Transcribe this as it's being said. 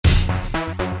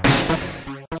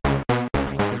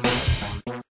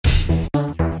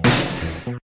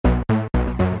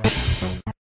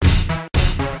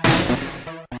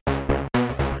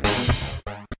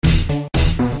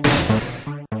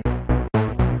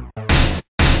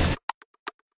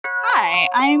Hi,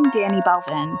 I'm Danny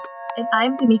Belvin. And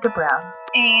I'm Damika Brown.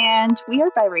 And we are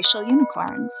Biracial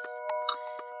Unicorns.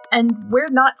 And we're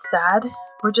not sad.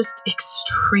 We're just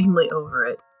extremely over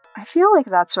it. I feel like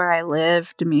that's where I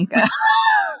live, Damika.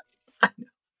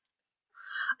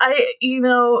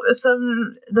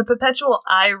 The perpetual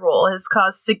eye roll has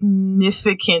caused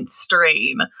significant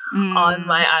strain on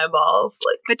my eyeballs.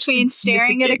 Between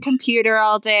staring at a computer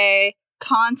all day,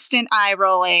 constant eye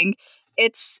rolling,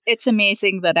 it's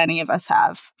amazing that any of us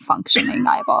have functioning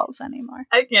eyeballs anymore.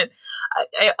 I can't.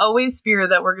 I always fear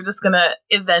that we're just gonna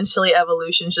eventually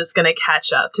evolution's just gonna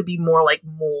catch up to be more like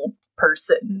mole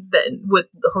person than with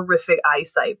the horrific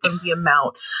eyesight from the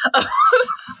amount of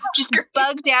just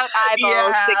bugged out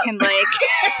eyeballs that can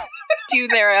do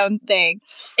their own thing.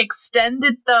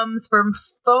 Extended thumbs from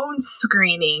phone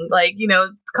screening,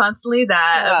 constantly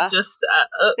that.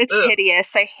 It's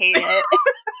hideous. I hate it.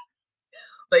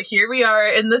 But here we are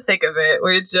in the thick of it.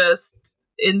 We're just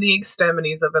in the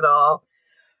extremities of it all,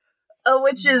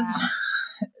 which is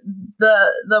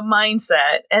the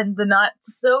mindset and the not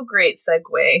so great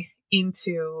segue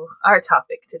into our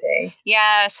topic today.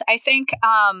 Yes, I think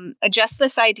just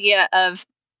this idea of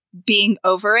being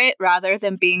over it rather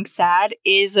than being sad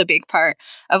is a big part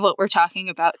of what we're talking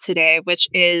about today, which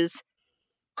is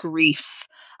grief.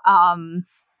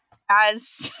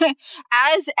 As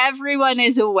everyone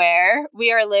is aware, we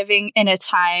are living in a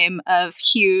time of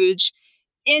huge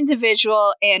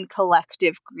individual and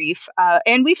collective grief,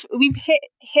 and we've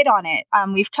hit on it.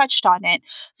 We've touched on it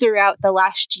throughout the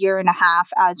last year and a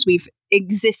half as we've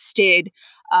existed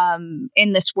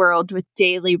in this world with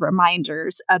daily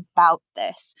reminders about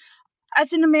this.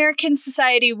 As an American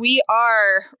society, we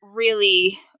are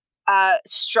really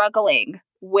struggling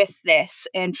with this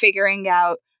and figuring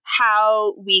out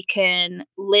how we can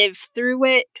live through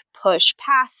it, push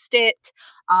past it,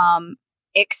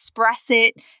 express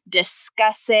it,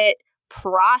 discuss it,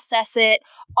 process it,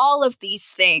 all of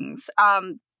these things.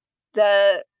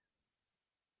 The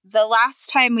last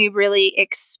time we really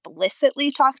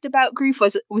explicitly talked about grief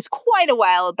was quite a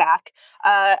while back.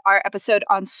 Our episode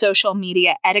on social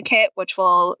media etiquette, which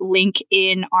we'll link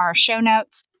in our show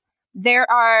notes. There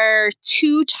are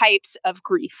two types of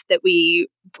grief that we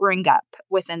bring up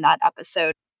within that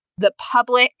episode: the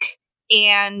public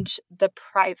and the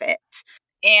private.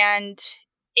 And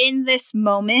in this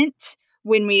moment,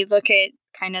 when we look at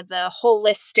kind of the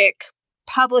holistic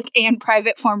public and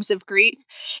private forms of grief,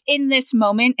 in this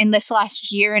moment, in this last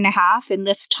year and a half, in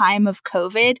this time of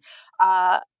COVID,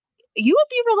 you would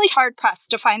be really hard pressed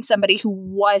to find somebody who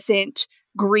wasn't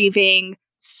grieving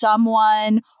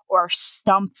someone or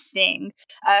something.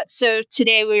 So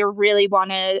today we really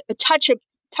want to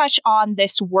touch on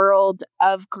this world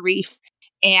of grief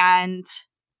and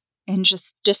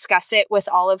just discuss it with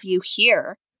all of you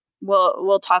here.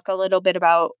 We'll talk a little bit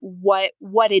about what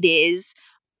it is,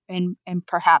 and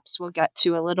perhaps we'll get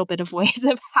to a little bit of ways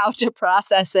of how to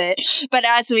process it. But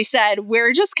as we said,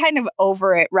 we're just kind of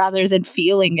over it rather than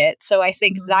feeling it. So I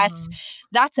think that's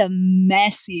a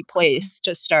messy place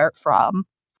to start from.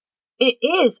 It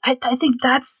is. I think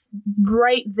that's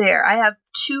right there. I have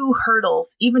two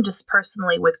hurdles, even just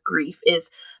personally with grief,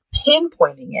 is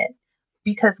pinpointing it,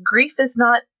 because grief is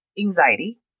not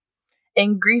anxiety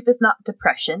and grief is not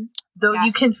depression, though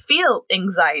you can feel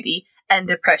anxiety and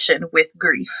depression with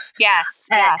grief. Yes.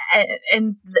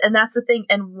 And that's the thing.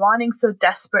 And wanting so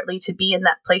desperately to be in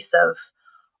that place of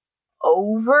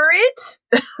over it,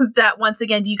 that once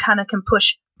again, you kind of can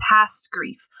push past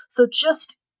grief. So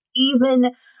just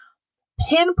even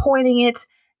pinpointing it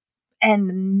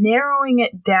and narrowing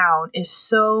it down is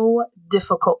so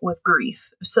difficult with grief.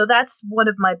 So that's one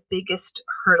of my biggest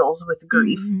hurdles with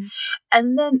grief. Mm-hmm.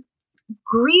 And then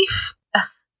grief,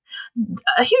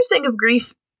 a huge thing of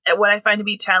grief, what I find to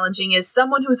be challenging is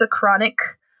someone who's a chronic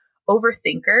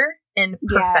overthinker and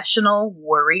professional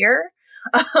worrier.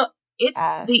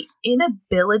 It's the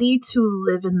inability to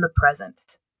live in the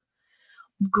present.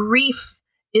 Grief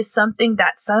is something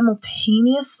that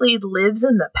simultaneously lives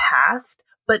in the past,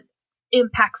 but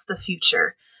impacts the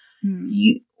future.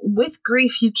 With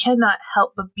grief, you cannot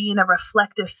help but be in a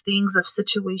reflective things of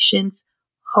situations,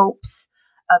 hopes,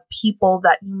 people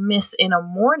that you miss in a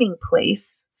mourning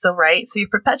place. So you're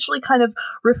perpetually kind of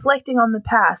reflecting on the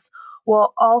past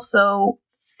while also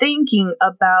thinking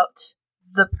about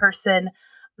the person,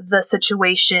 the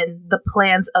situation, the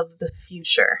plans of the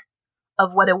future,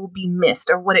 of what it will be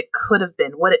missed or what it could have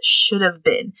been, what it should have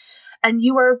been. And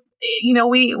you are,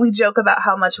 we joke about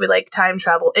how much we like time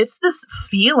travel. It's this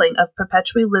feeling of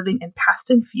perpetually living in past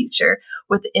and future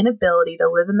with the inability to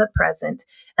live in the present.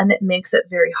 And it makes it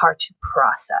very hard to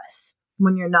process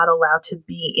when you're not allowed to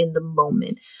be in the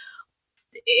moment.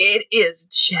 it is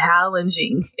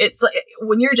challenging. It's like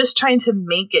when you're just trying to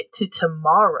make it to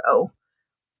tomorrow,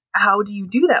 how do you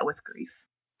do that with grief?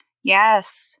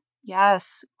 Yes.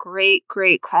 Great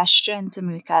question,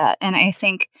 Tamika. And I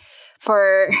think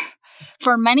for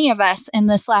many of us in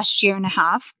this last year and a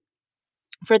half,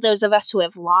 for those of us who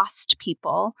have lost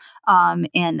people,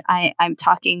 and I'm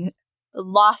talking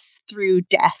loss through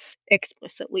death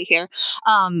explicitly here,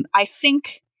 I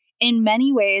think in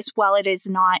many ways, while it is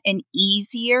not an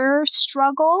easier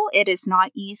struggle, it is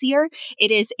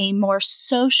a more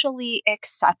socially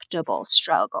acceptable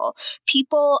struggle.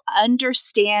 People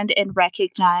understand and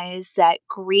recognize that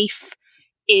grief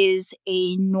is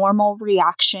a normal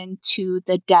reaction to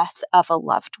the death of a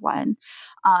loved one.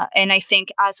 And I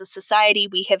think as a society,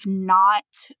 we have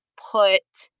not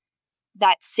put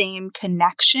that same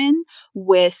connection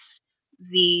with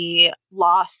the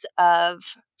loss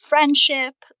of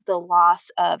friendship, the loss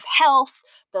of health,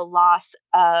 the loss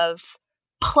of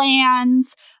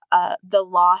plans, the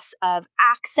loss of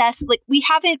access. Like we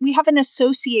haven't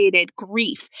associated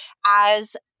grief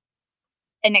as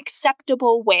an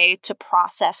acceptable way to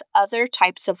process other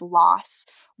types of loss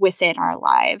within our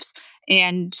lives.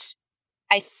 And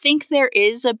I think there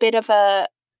is a bit of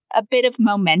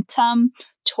momentum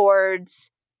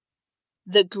towards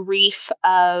the grief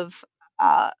of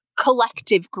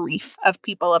collective grief of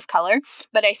people of color,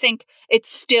 but I think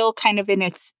it's still kind of in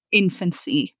its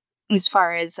infancy as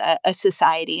far as a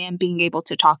society and being able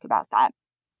to talk about that.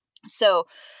 So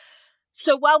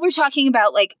while we're talking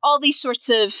about like all these sorts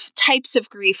of types of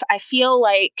grief, I feel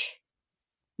like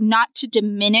not to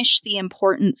diminish the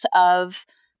importance of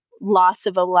loss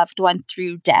of a loved one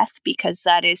through death, because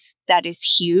that is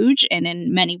huge and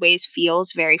in many ways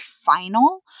feels very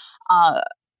final.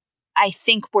 I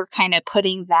think we're kind of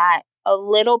putting that a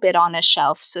little bit on a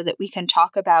shelf so that we can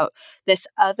talk about this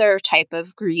other type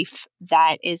of grief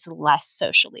that is less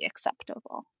socially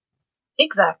acceptable.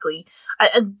 Exactly.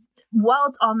 And while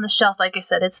it's on the shelf, like I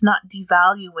said, it's not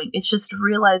devaluing. It's just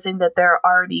realizing that there are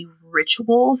already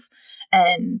rituals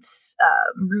and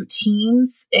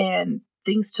routines and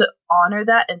things to honor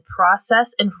that and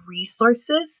process and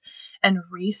resources and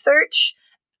research,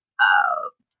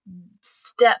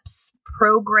 steps,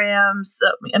 programs.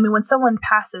 I mean, when someone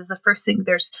passes, the first thing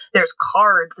there's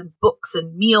cards and books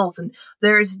and meals, and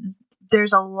there's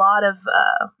a lot of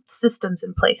systems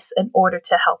in place in order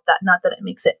to help that. Not that it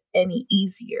makes it any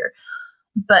easier,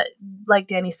 but like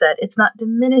Danny said, it's not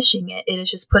diminishing it. It is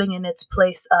just putting in its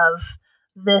place of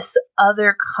this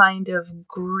other kind of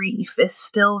grief is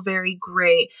still very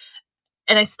great.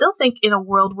 And I still think in a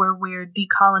world where we're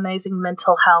decolonizing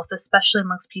mental health, especially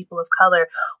amongst people of color,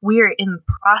 we're in the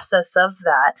process of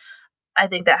that. I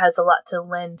think that has a lot to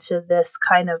lend to this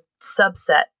kind of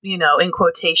subset, in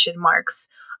quotation marks,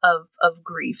 of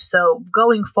grief. So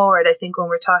going forward, I think when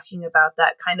we're talking about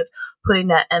that, kind of putting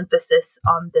that emphasis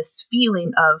on this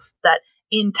feeling of that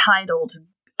unentitled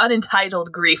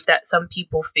grief that some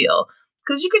people feel.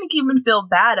 Because you can even feel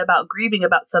bad about grieving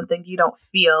about something you don't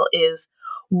feel is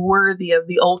worthy of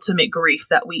the ultimate grief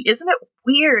isn't it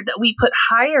weird that we put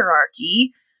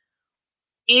hierarchy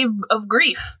of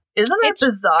grief? Isn't it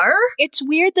bizarre? It's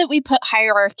weird that we put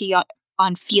hierarchy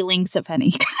on feelings of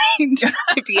any kind,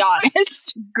 to be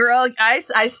honest. Girl, I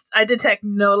detect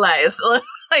no lies.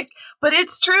 But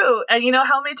it's true. And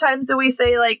how many times do we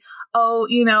say like, oh,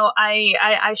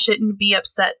 I shouldn't be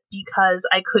upset because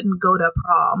I couldn't go to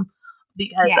prom.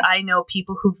 Because I know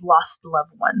people who've lost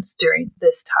loved ones during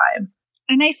this time.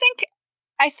 And I think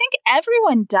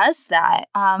everyone does that.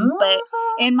 But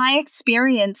in my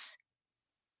experience,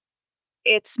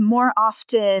 it's more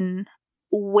often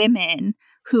women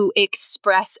who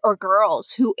express, or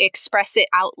girls who express it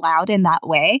out loud in that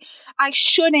way. I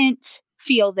shouldn't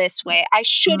feel this way. I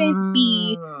shouldn't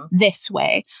be this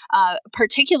way,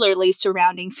 particularly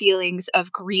surrounding feelings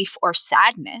of grief or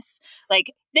sadness.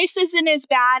 Like, this isn't as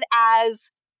bad as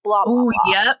blah, blah,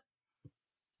 blah.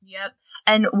 Yep.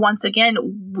 And once again,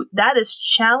 that is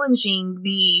challenging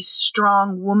the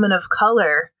strong woman of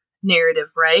color narrative,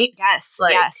 right? Yes,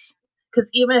 yes. Because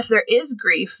even if there is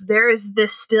grief, there is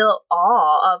this still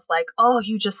awe of like, oh,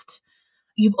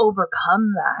 you've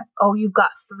overcome that. Oh, you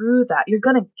got through that. You're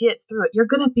going to get through it. You're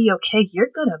going to be okay.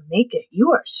 You're going to make it.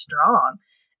 You are strong.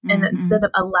 And instead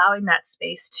of allowing that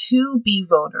space to be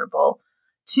vulnerable,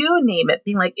 to name it,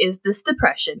 being like, is this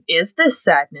depression? Is this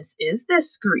sadness? Is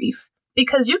this grief?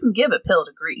 Because you can give a pill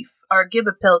to grief or give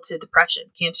a pill to depression,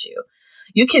 can't you?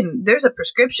 There's a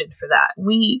prescription for that.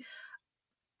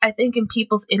 I think in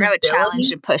people's inability. I would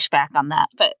challenge and push back on that,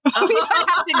 but we don't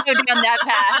have to go down that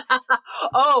path.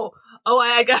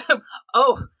 I got him.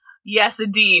 Oh, yes,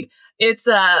 indeed. It's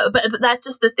but that's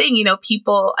just the thing,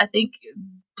 people, I think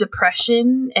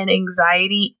depression and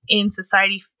anxiety in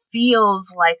society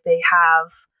feels like they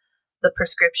have the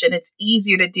prescription. It's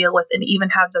easier to deal with and even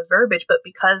have the verbiage, but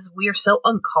because we are so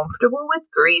uncomfortable with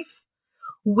grief,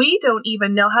 we don't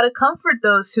even know how to comfort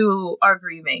those who are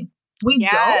grieving. We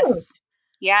don't.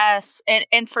 Yes.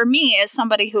 And for me, as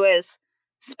somebody who has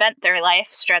spent their life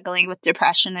struggling with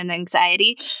depression and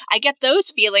anxiety, I get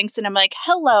those feelings and I'm like,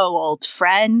 hello, old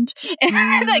friend. And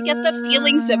I get the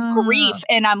feelings of grief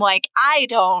and I'm like, I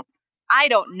don't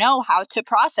know how to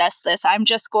process this. I'm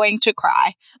just going to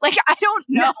cry. Like, I don't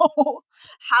know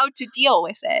how to deal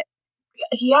with it.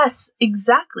 Yes,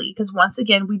 exactly. Because once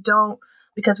again, we don't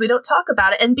talk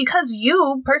about it. And because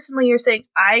you personally are saying,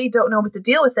 I don't know what to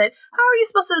deal with it, how are you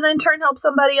supposed to then turn help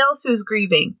somebody else who's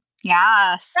grieving?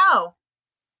 Yes. How?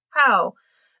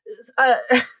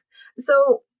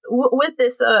 So with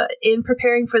this, in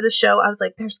preparing for the show, I was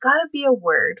like, there's got to be a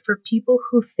word for people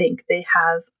who think they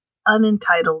have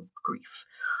unentitled grief,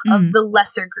 of the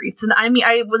lesser griefs. And I mean,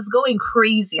 I was going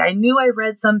crazy. I knew I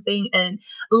read something and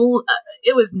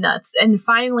it was nuts. And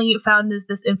finally found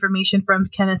this information from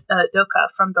Kenneth Doka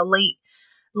from the late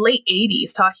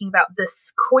 80s, talking about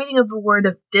this coining of the word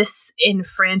of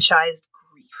disenfranchised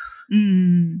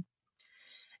grief.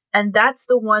 And that's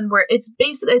the one where it's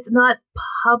not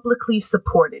publicly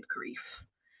supported grief.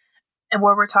 And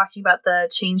where we're talking about the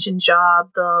change in job,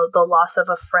 the loss of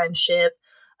a friendship,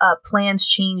 plans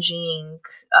changing,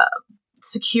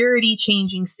 security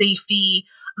changing, safety,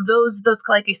 those,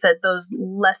 like I said, those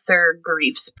lesser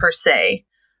griefs per se,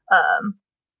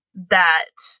 that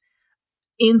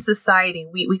in society,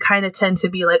 we kind of tend to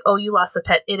be like, oh, you lost a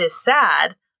pet. It is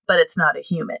sad, but it's not a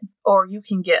human. Or you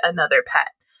can get another pet.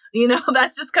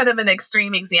 That's just kind of an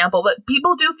extreme example, but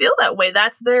people do feel that way.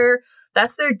 That's their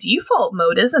default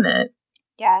mode, isn't it?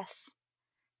 Yes.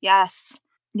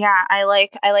 Yeah, I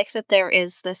like that there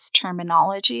is this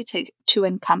terminology to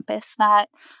encompass that.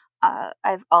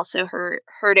 I've also heard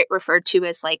it referred to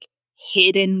as like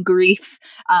hidden grief,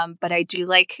 but I do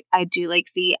like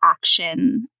the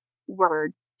action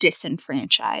word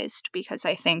disenfranchised, because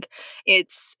I think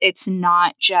it's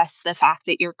not just the fact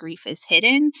that your grief is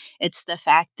hidden, it's the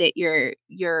fact that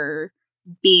you're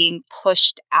being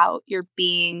pushed out, you're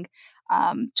being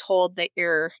told that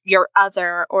you're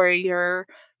other, or your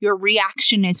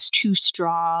reaction is too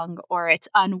strong, or it's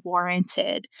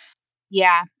unwarranted.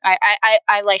 Yeah,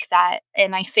 I like that.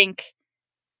 And I think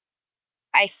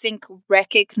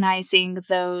recognizing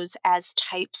those as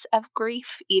types of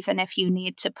grief, even if you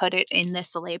need to put it in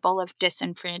this label of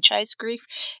disenfranchised grief,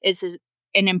 is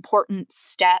an important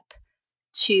step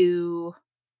to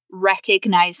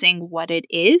recognizing what it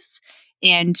is.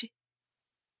 And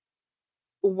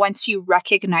once you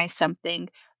recognize something,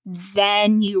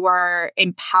 then you are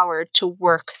empowered to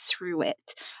work through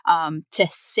it, to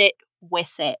sit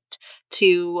with it,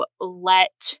 to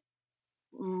let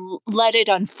it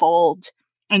unfold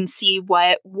and see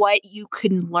what you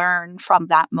can learn from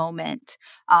that moment,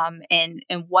 and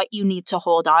what you need to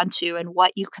hold on to and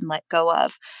what you can let go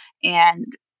of.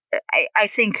 And I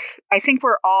think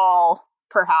we're all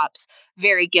perhaps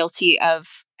very guilty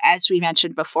of, as we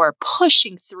mentioned before,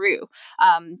 pushing through,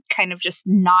 kind of just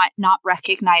not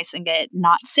recognizing it,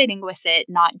 not sitting with it,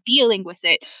 not dealing with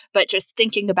it, but just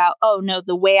thinking about, oh no,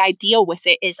 the way I deal with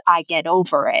it is I get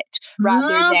over it,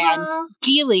 rather than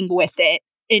dealing with it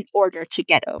in order to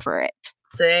get over it.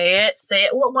 Say it.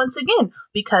 Well, once again,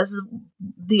 because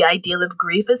the ideal of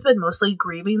grief has been mostly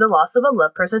grieving the loss of a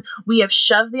loved person, we have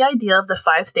shoved the idea of the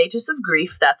 5 stages of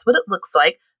grief. That's what it looks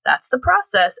like. That's the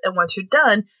process. And once you're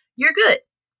done, you're good.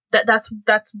 That's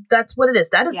what it is.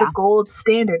 That is the gold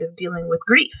standard of dealing with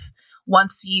grief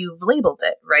once you've labeled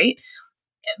it, right?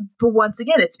 But once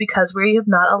again, it's because we have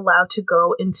not allowed to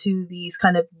go into these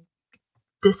kind of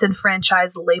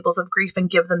disenfranchised labels of grief and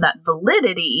give them that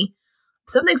validity.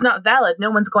 Something's not valid, no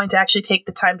one's going to actually take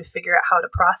the time to figure out how to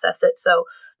process it. So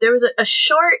there was a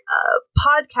short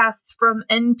podcast from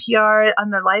NPR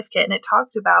on their Life Kit, and it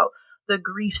talked about the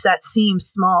griefs that seem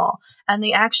small. And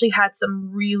they actually had some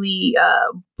really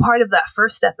part of that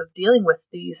first step of dealing with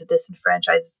these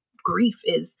disenfranchised grief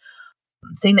is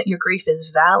saying that your grief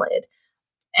is valid.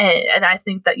 And I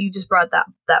think that you just brought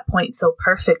that point so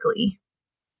perfectly.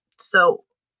 So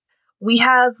we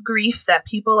have grief that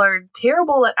people are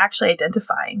terrible at actually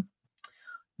identifying,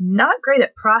 not great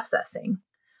at processing.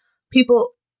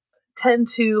 People tend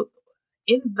to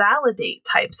invalidate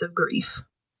types of grief.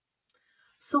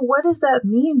 So what does that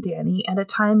mean, Danny, at a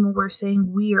time when we're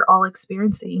saying we are all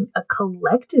experiencing a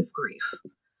collective grief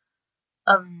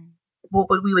of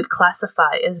what we would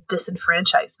classify as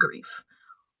disenfranchised grief?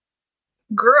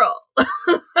 girl.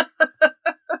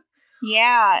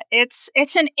 Yeah,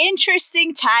 it's an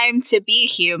interesting time to be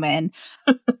human.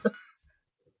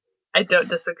 I don't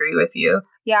disagree with you.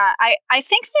 Yeah, I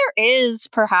think there is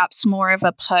perhaps more of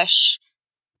a push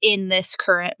in this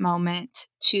current moment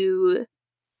to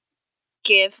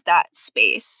give that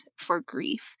space for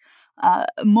grief.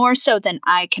 More so than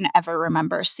I can ever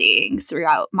remember seeing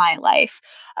throughout my life,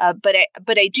 but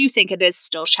I do think it is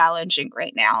still challenging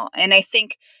right now, and I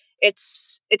think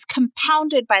it's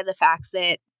compounded by the fact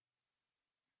that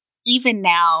even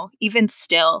now, even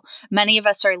still, many of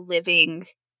us are living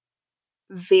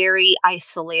very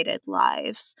isolated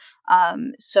lives.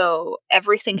 So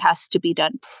everything has to be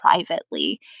done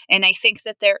privately. And I think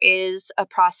that there is a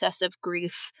process of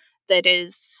grief that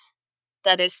is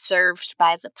served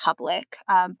by the public,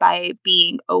 by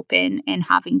being open and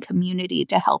having community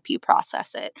to help you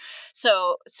process it.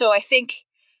 So I think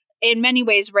in many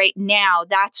ways right now,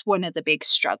 that's one of the big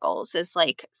struggles, is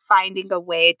like finding a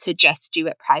way to just do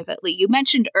it privately. You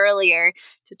mentioned earlier,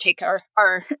 to take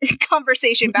our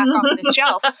conversation back off the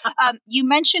shelf, you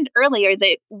mentioned earlier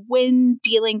that when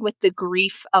dealing with the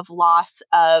grief of loss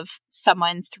of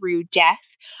someone through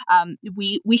death,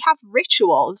 we have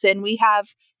rituals and we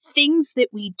have things that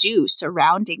we do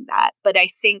surrounding that. But I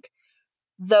think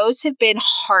those have been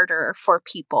harder for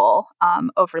people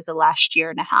over the last year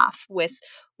and a half, with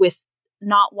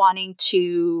not wanting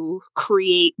to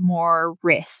create more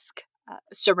risk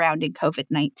surrounding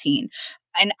COVID-19.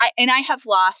 And I have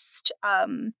lost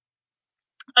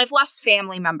I've lost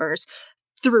family members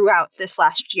throughout this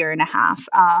last year and a half,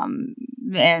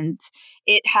 and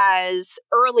it has,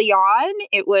 early on,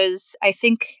 it was, I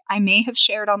think I may have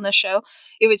shared on the show,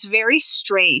 it was very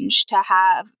strange to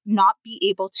have not be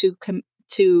able to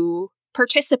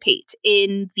participate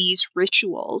in these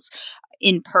rituals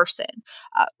in person.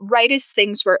 Right as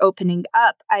things were opening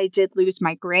up, I did lose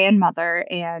my grandmother,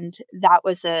 and that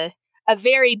was a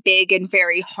very big and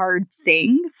very hard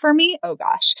thing for me. Oh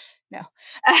gosh, no.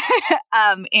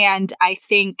 And I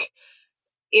think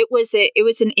it was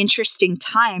an interesting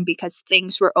time because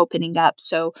things were opening up.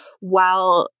 So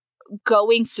while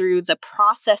going through the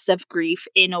process of grief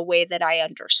in a way that I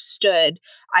understood,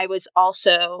 I was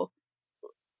also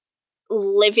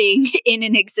living in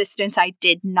an existence I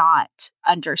did not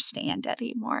understand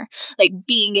anymore. Like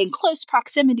being in close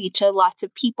proximity to lots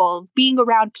of people, being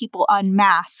around people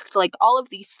unmasked, like all of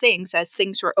these things as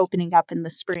things were opening up in the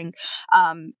spring,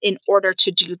 in order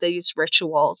to do these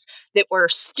rituals that were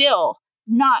still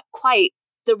not quite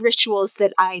the rituals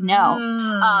that I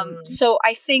know. So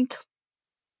I think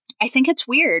it's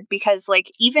weird because like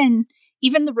even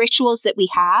the rituals that we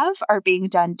have are being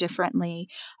done differently.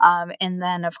 And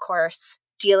then, of course,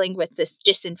 dealing with this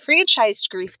disenfranchised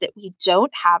grief that we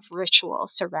don't have ritual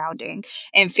surrounding,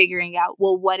 and figuring out,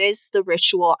 well, what is the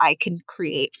ritual I can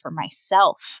create for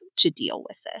myself to deal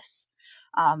with this?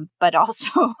 But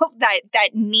also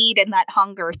that need and that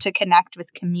hunger to connect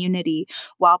with community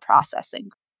while processing.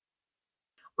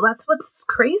 That's what's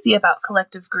crazy about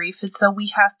collective grief. And so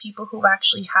we have people who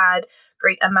actually had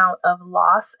great amount of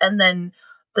loss, and then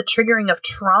the triggering of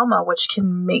trauma, which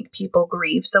can make people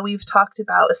grieve. So we've talked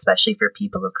about, especially for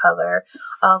people of color,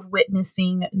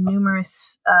 witnessing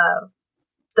numerous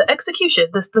the execution,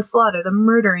 the slaughter, the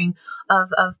murdering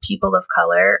of people of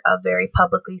color, very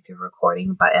publicly through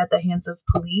recording at the hands of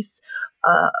police.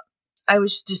 I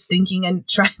was just thinking and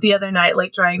trying the other night,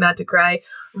 like trying not to cry,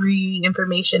 reading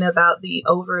information about the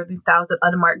over 1,000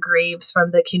 unmarked graves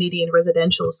from the Canadian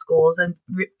residential schools, and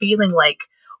feeling like,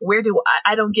 where do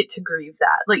I don't get to grieve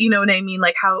that? Like, you know what I mean?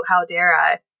 Like, how dare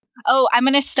I? Oh, I'm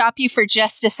going to stop you for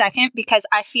just a second, because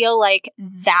I feel like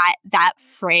that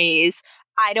phrase,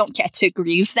 I don't get to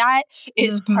grieve that,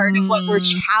 is part of what we're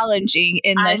challenging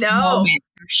in this moment,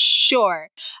 for sure.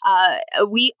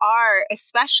 We are,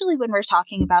 especially when we're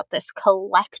talking about this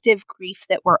collective grief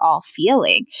that we're all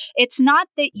feeling. It's not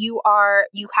that you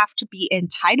have to be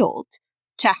entitled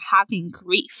to having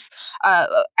grief.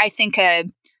 I think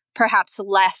perhaps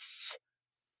less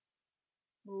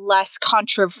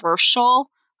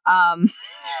controversial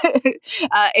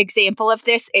example of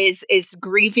this is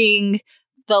grieving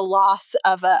the loss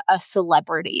of a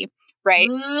celebrity, right?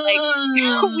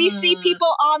 Like we see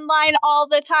people online all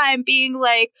the time being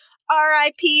like,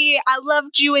 R.I.P. I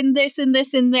loved you in this and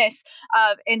this and this,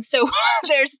 and so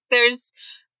there's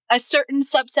a certain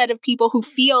subset of people who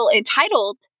feel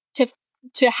entitled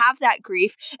to have that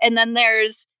grief, and then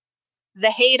there's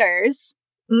the haters.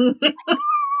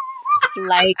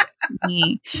 Like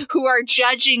me, who are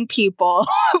judging people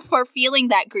for feeling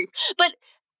that grief. But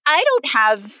I don't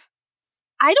have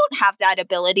I don't have that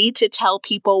ability to tell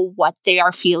people what they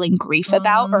are feeling grief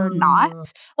about or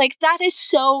not. Like, that is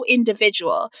so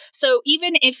individual. So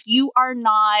even if you are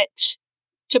not,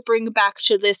 to bring back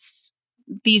to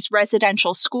these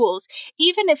residential schools,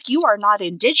 even if you are not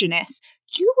Indigenous,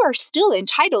 you are still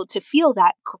entitled to feel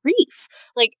that grief.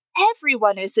 Like,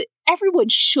 everyone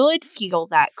should feel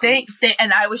that grief.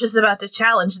 And I was just about to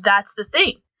challenge, that's the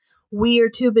thing. We are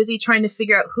too busy trying to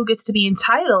figure out who gets to be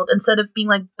entitled instead of being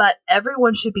like, but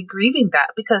everyone should be grieving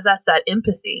that, because that's that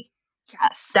empathy.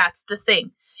 Yes. That's the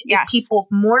thing. Yes. If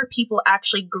more people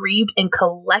actually grieved and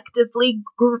collectively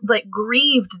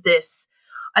grieved this,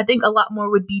 I think a lot more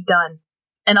would be done.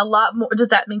 And a lot more, does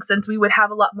that make sense? We would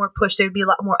have a lot more push. There'd be a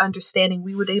lot more understanding.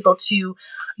 We would be able to,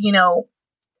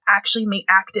 actually make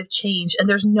active change. And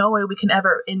there's no way we can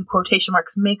ever, in quotation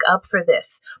marks, make up for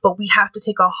this. But we have to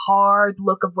take a hard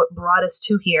look of what brought us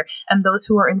to here. And those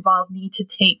who are involved need to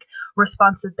take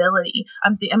responsibility.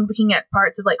 I'm looking at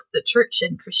parts of like the church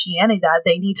and Christianity that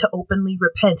they need to openly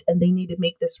repent and they need to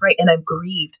make this right. And I'm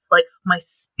grieved. Like, my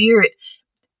spirit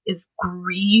is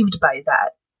grieved by that.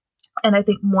 And I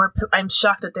think I'm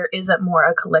shocked that there isn't more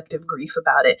a collective grief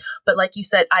about it. But like you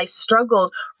said, I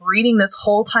struggled reading this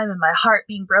whole time in my heart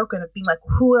being broken, of being like,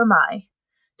 who am I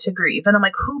to grieve? And I'm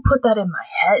like, who put that in my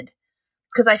head?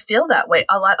 Because I feel that way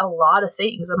a lot of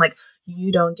things. I'm like,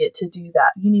 you don't get to do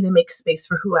that. You need to make space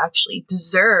for who actually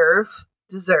deserve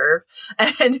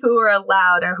and who are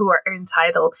allowed or who are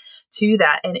entitled to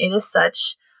that. And it's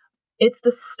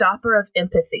the stopper of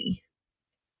empathy.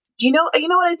 You know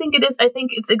what I think it is? I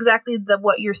think it's exactly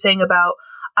what you're saying about,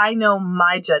 I know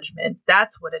my judgment.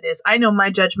 That's what it is. I know my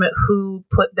judgment, who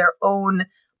put their own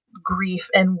grief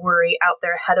and worry out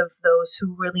there ahead of those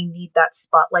who really need that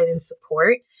spotlight and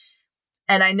support.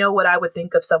 And I know what I would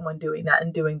think of someone doing that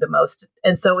and doing the most.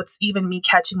 And so it's even me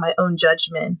catching my own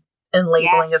judgment and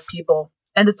labeling of people.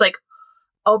 And it's like,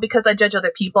 oh, because I judge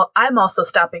other people, I'm also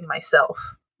stopping myself.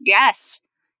 Yes.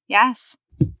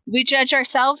 We judge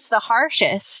ourselves the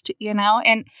harshest,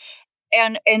 and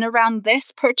around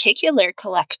this particular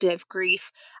collective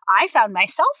grief, I found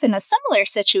myself in a similar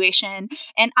situation,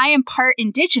 and I am part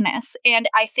Indigenous. And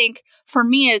I think for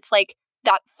me, it's like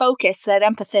that focus, that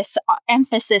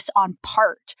emphasis on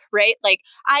part, right? Like,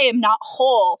 I am not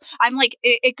whole. I'm like,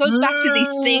 it goes back to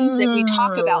these things that we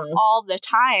talk about all the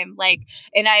time. Like,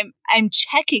 and I'm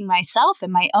checking myself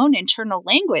and my own internal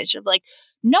language of like,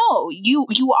 no, you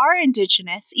are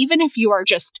Indigenous, even if you are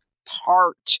just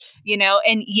part,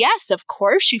 and yes, of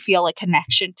course you feel a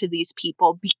connection to these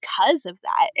people because of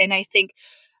that. And I think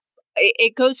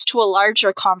it goes to a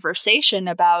larger conversation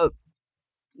about,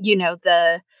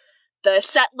 the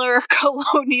settler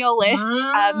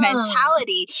colonialist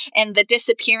mentality and the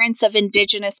disappearance of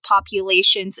Indigenous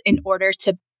populations in order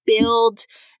to build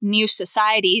new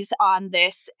societies on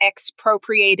this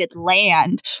expropriated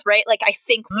land, right? Like, I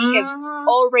think we have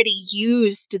already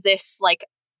used this like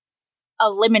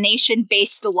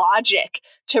elimination-based logic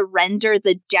to render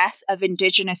the death of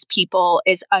Indigenous people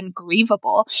is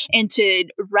ungrievable, and to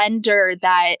render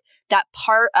that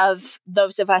part of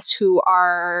those of us who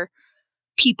are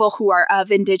people who are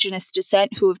of Indigenous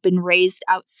descent, who have been raised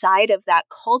outside of that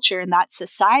culture and that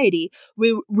society,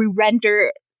 we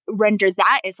render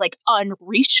that as like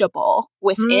unreachable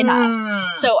within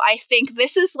us. So I think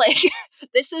this is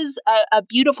a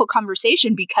beautiful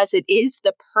conversation, because it is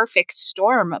the perfect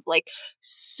storm of like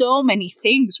so many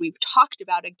things we've talked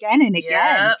about again and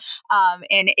again.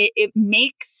 And it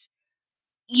makes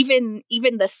even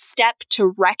the step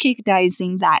to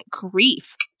recognizing that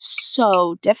grief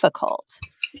so difficult.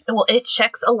 Well, it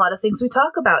checks a lot of things we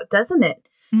talk about, doesn't it?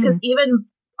 Because even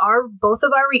both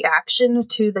of our reaction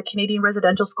to the Canadian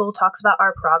Residential School talks about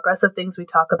our progress of things we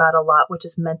talk about a lot, which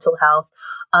is mental health,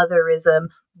 otherism,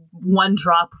 one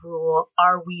drop rule.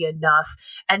 Are we enough?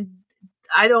 And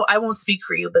I won't speak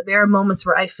for you, but there are moments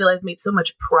where I feel I've made so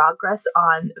much progress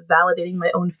on validating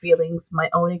my own feelings, my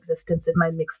own existence in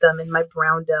my mixedom, in my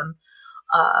browndom.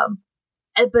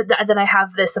 But then I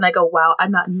have this and I go, wow,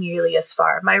 I'm not nearly as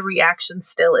far. My reaction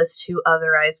still is to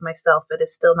otherize myself. It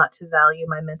is still not to value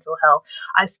my mental health.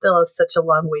 I still have such a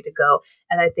long way to go.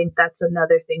 And I think that's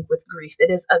another thing with grief.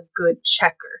 It is a good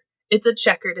checker. It's a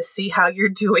checker to see how you're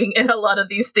doing in a lot of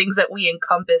these things that we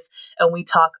encompass and we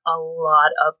talk a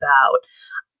lot about.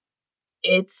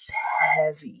 It's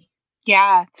heavy.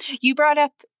 Yeah. You brought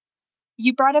up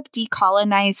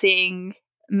decolonizing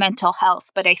mental health,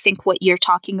 but I think what you're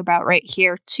talking about right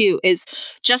here too is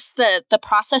just the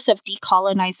process of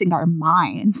decolonizing our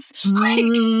minds. Like,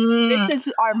 this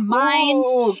is our minds.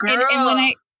 Oh, girl.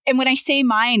 And when I say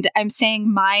mind, I'm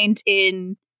saying mind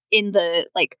in the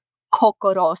like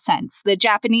kokoro sense. The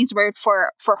Japanese word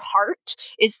for heart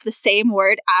is the same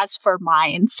word as for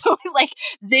mind. So like,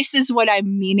 this is what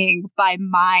I'm meaning by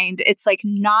mind. It's like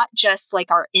not just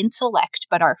like our intellect,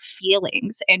 but our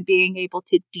feelings, and being able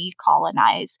to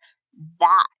decolonize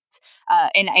that.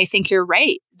 And I think you're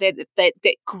right that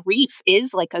grief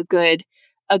is like a good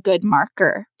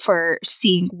marker for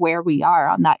seeing where we are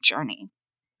on that journey.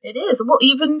 It is. Well,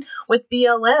 even with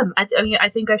BLM, I mean, I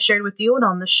think I shared with you and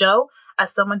on the show,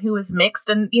 as someone who is mixed,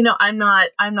 and I'm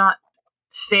not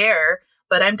fair,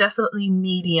 but I'm definitely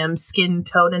medium skin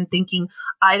tone, and thinking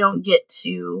I don't get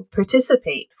to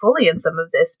participate fully in some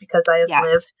of this because I have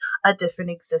lived a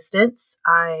different existence.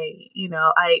 I've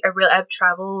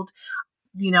traveled.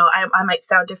 I might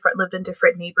sound different, lived in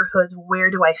different neighborhoods. Where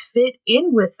do I fit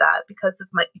in with that because of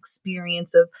my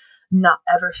experience of not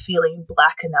ever feeling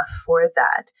Black enough for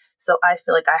that? So I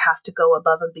feel like I have to go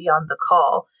above and beyond the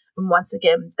call. And once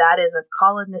again, that is a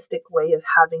colonistic way of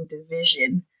having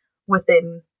division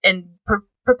within and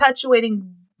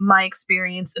perpetuating my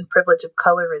experience and privilege of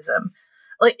colorism.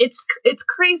 Like, it's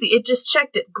crazy. It just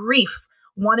checked it. Grief,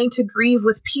 wanting to grieve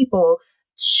with people,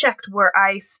 checked where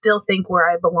I still think where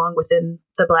I belong within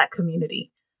the Black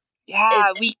community.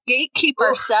 Yeah, we gatekeep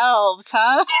ourselves,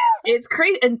 huh? It's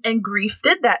crazy. And grief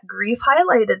did that. Grief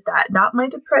highlighted that. Not my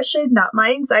depression, not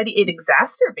my anxiety. It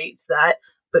exacerbates that.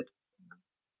 But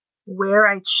where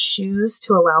I choose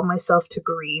to allow myself to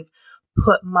grieve,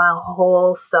 put my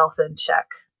whole self in check.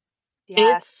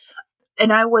 Yes.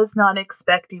 And I was not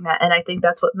expecting that. And I think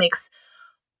that's what makes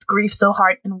grief so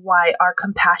hard, and why our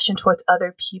compassion towards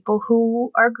other people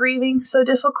who are grieving so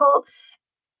difficult.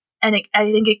 And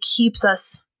I think it keeps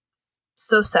us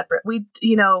so separate.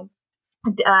 Bell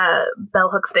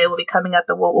Hooks Day will be coming up,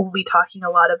 and we'll be talking a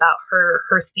lot about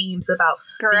her themes about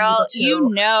girl.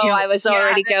 I was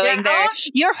already going there.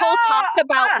 Your whole talk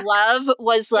about love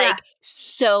was like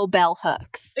so Bell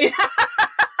Hooks. Yeah.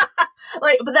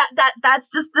 Like, but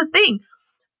that's just the thing.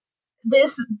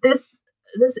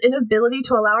 This inability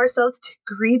to allow ourselves to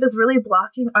grieve is really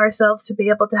blocking ourselves to be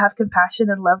able to have compassion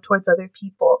and love towards other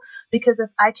people. Because if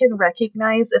I can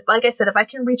recognize, if I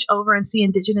can reach over and see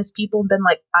Indigenous people and been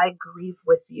like, I grieve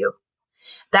with you,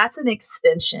 that's an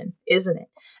extension, isn't it?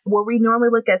 Where we normally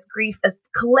look as grief, as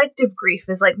collective grief,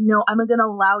 is like, no, I'm going to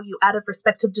allow you out of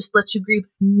respect to just let you grieve.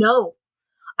 No,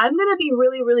 I'm going to be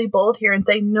really, really bold here and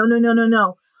say,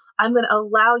 no. I'm going to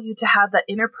allow you to have that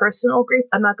interpersonal grief.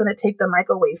 I'm not going to take the mic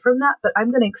away from that, but I'm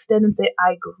going to extend and say,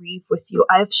 I grieve with you.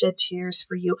 I've shed tears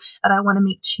for you, and I want to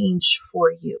make change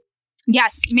for you.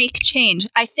 Yes, make change.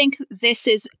 I think this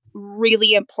is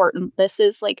really important. This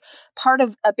is like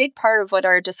a big part of what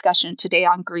our discussion today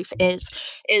on grief is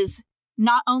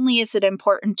not only is it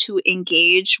important to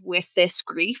engage with this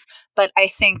grief, but I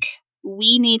think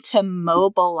we need to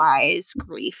mobilize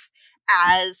grief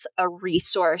as a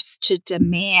resource to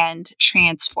demand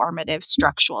transformative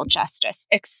structural justice,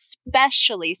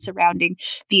 especially surrounding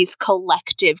these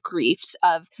collective griefs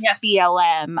of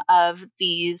BLM, of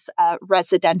these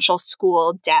residential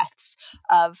school deaths,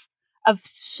 of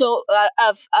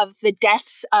the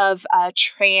deaths of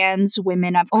trans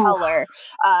women of color.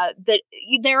 That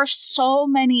there are so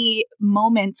many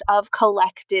moments of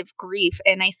collective grief,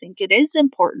 and I think it is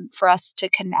important for us to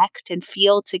connect and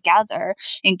feel together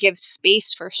and give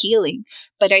space for healing.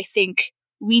 But I think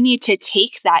we need to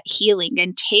take that healing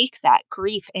and take that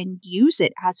grief and use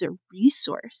it as a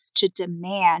resource to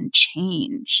demand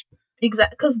change.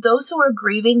 Exactly, because those who are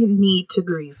grieving need to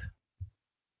grieve.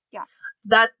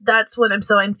 That's what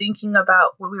I'm thinking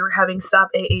about when we were having Stop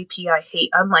AAP I Hate.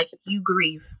 I'm like, you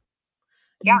grieve.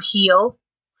 You heal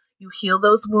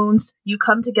those wounds, you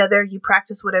come together, you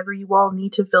practice whatever you all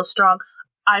need to feel strong.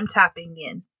 I'm tapping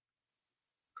in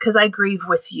because I grieve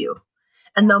with you.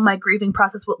 And though my grieving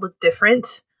process would look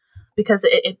different because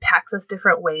it impacts us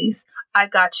different ways, I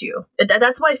got you.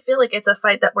 That's why I feel like it's a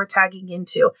fight that we're tagging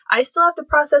into. I still have to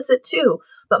process it too,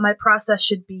 but my process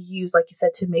should be used, like you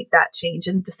said, to make that change.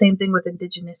 And the same thing with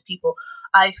Indigenous people.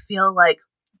 I feel like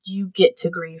you get to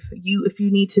grieve. If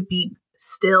you need to be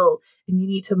still, and you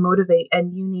need to motivate,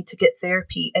 and you need to get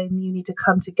therapy, and you need to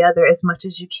come together as much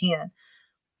as you can,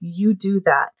 you do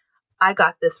that. I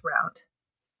got this round.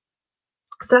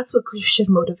 Because that's what grief should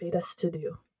motivate us to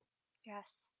do.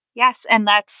 Yes, and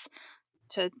that's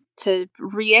to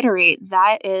reiterate,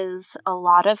 that is a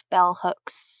lot of Bell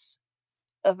Hooks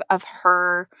of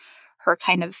her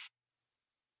kind of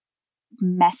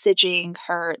messaging,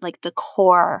 her like the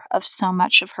core of so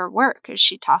much of her work, as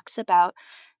she talks about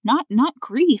not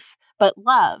grief, but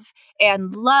love,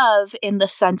 and love in the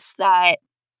sense that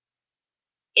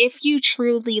if you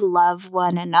truly love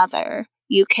one another,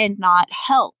 you cannot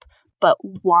help but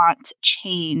want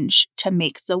change to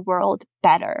make the world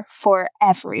better for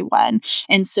everyone.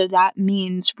 And so that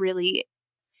means really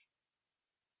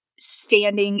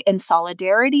standing in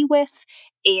solidarity with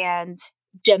and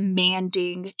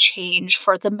demanding change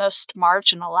for the most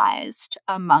marginalized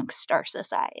amongst our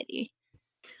society.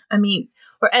 I mean,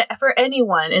 for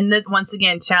anyone, and this, once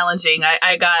again, challenging.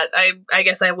 I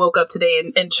guess I woke up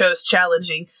today and chose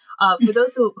challenging. For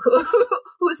those who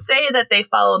say that they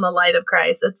follow in the light of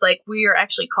Christ, it's like we are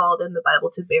actually called in the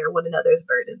Bible to bear one another's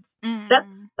burdens.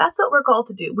 That's what we're called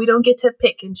to do. We don't get to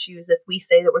pick and choose. If we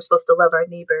say that we're supposed to love our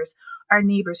neighbors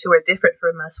who are different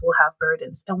from us will have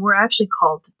burdens, and we're actually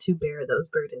called to bear those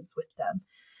burdens with them,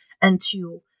 and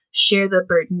to share the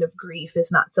burden of grief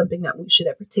is not something that we should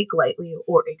ever take lightly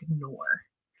or ignore.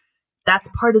 That's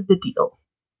part of the deal.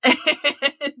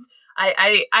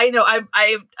 I know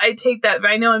I take that.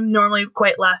 I know I'm normally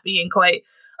quite laughy and quite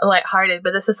lighthearted,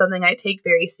 but this is something I take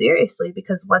very seriously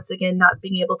because once again, not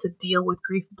being able to deal with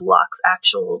grief blocks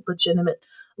actual legitimate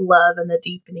love and the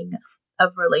deepening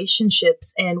of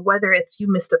relationships. And whether it's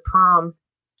you missed a prom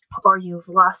or you've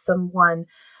lost someone,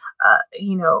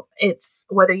 it's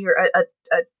whether you're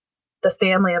the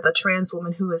family of a trans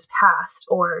woman who has passed,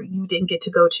 or you didn't get to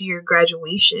go to your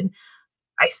graduation.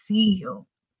 I see you,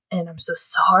 and I'm so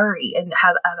sorry, and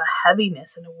have a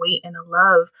heaviness and a weight and a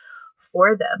love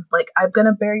for them. Like, I'm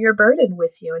gonna bear your burden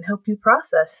with you and help you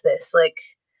process this. Like,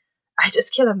 I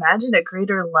just can't imagine a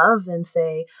greater love than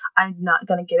say, I'm not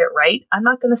gonna get it right. I'm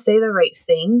not gonna say the right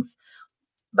things,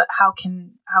 but how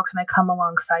can I come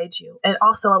alongside you? And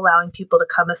also allowing people to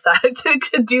come aside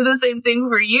to do the same thing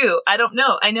for you. I don't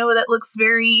know. I know that looks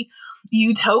very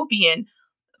utopian,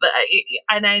 but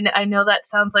I know that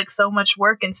sounds like so much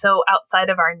work and so outside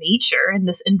of our nature in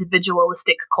this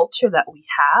individualistic culture that we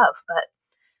have. But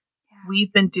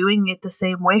we've been doing it the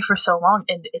same way for so long,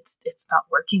 and it's not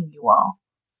working, you all.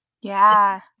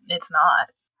 Yeah, it's not.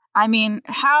 I mean,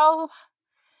 how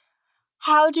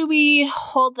do we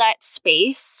hold that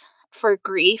space for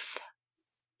grief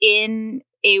in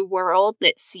a world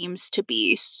that seems to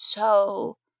be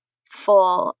so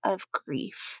full of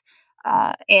grief,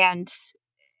 and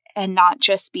not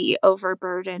just be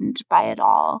overburdened by it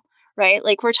all, right?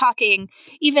 Like, we're talking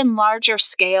even larger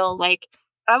scale. Like,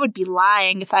 I would be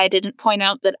lying if I didn't point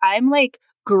out that I'm like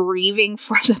grieving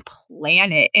for the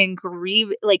planet and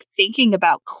thinking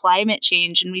about climate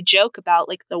change, and we joke about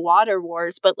like the water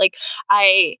wars, but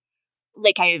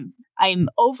I'm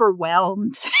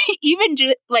overwhelmed even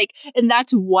just like, and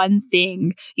that's one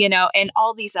thing, and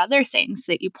all these other things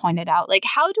that you pointed out. Like,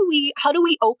 how do we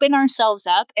open ourselves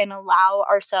up and allow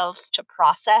ourselves to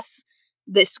process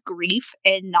this grief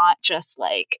and not just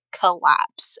like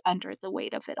collapse under the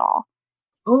weight of it all?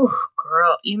 Oh,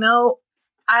 girl,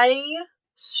 I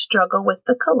struggle with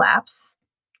the collapse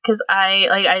because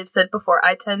like I said before,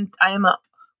 I am a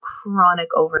chronic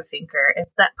overthinker. And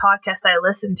that podcast I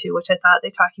listened to, which I thought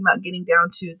they're talking about getting down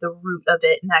to the root of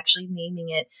it and actually naming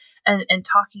it and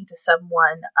talking to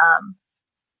someone,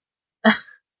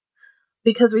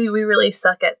 because we really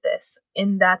suck at this.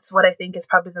 And that's what I think is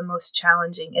probably the most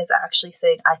challenging, is actually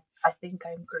saying, I think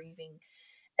I'm grieving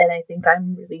and I think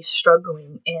I'm really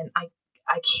struggling and I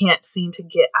can't seem to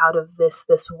get out of this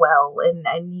well, and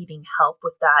I'm needing help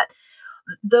with that.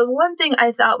 The one thing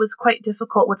I thought was quite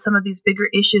difficult with some of these bigger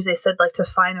issues, they said like to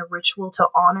find a ritual to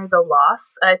honor the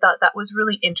loss. I thought that was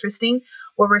really interesting.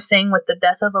 What we're saying with the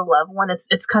death of a loved one,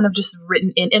 it's kind of just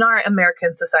written in our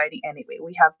American society anyway.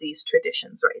 We have these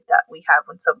traditions, right, that we have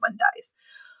when someone dies.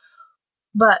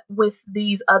 But with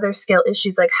these other scale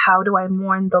issues, like how do I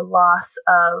mourn the loss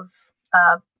of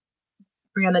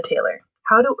Breonna Taylor?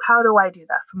 How do I do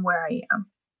that from where I am?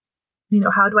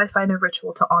 How do I find a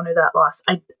ritual to honor that loss?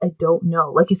 I don't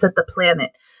know. Like you said, the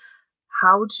planet.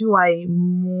 How do I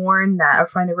mourn that or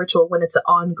find a ritual when it's an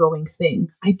ongoing thing?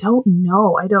 I don't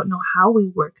know. I don't know how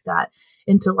we work that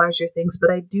into larger things,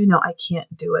 but I do know I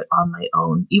can't do it on my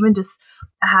own. Even just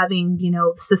having,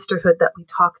 sisterhood that we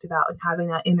talked about and having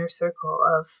that inner circle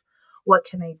of what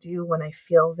can I do when I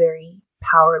feel very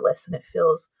powerless and it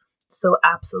feels so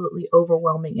absolutely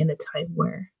overwhelming in a time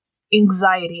where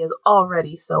anxiety is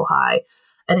already so high,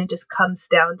 and it just comes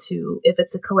down to, if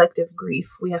it's a collective grief,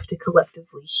 we have to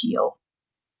collectively heal.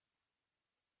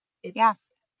 I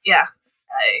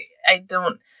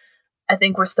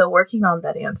think we're still working on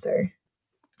that answer.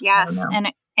 Yes,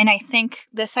 and I think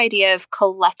this idea of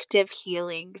collective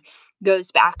healing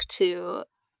goes back to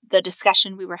the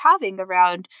discussion we were having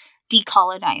around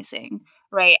decolonizing,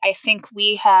 right? I think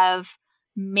we have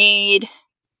made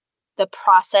the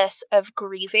process of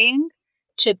grieving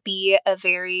to be a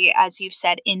very, as you've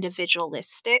said,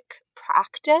 individualistic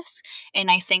practice.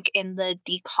 And I think in the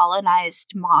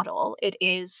decolonized model, it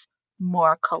is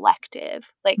more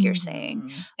collective, like you're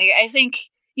saying. Like, I think,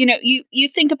 you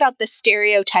think about the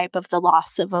stereotype of the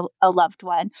loss of a loved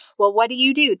one. Well, what do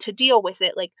you do to deal with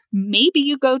it? Like, maybe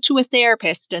you go to a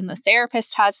therapist and the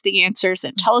therapist has the answers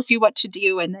and tells you what to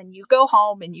do. And then you go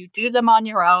home and you do them on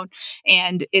your own.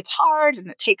 And it's hard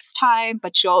and it takes time,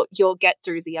 but you'll get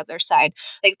through the other side.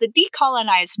 Like, the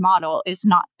decolonized model is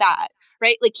not that,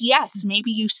 right? Like, yes, maybe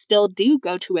you still do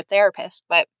go to a therapist,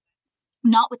 but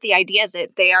not with the idea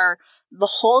that they are the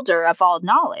holder of all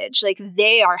knowledge. Like,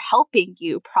 they are helping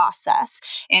you process.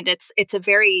 And it's a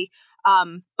very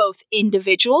both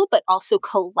individual but also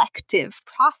collective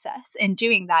process in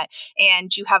doing that.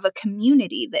 And you have a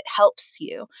community that helps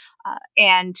you.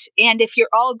 And if you're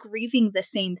all grieving the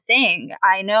same thing,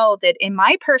 I know that in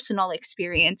my personal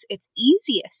experience, it's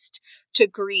easiest to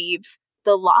grieve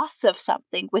the loss of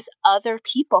something with other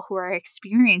people who are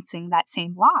experiencing that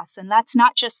same loss. And that's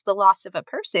not just the loss of a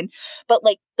person, but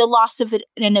like the loss of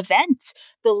an event,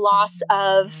 the loss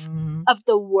of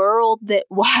the world that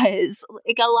was.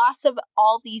 Like, a loss of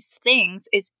all these things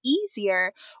is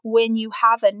easier when you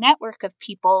have a network of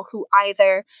people who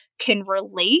either can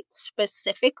relate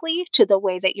specifically to the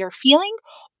way that you're feeling,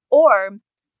 or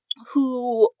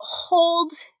who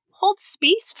hold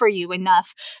space for you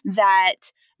enough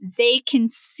that they can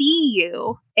see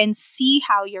you and see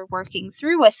how you're working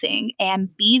through a thing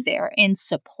and be there in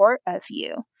support of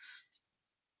you.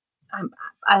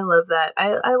 I love that.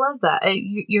 I love that.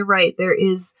 You're right. There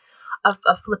is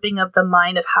a flipping of the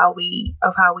mind of how we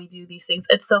do these things.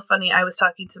 It's so funny. I was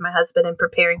talking to my husband and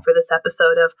preparing for this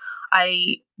episode of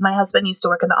my husband used to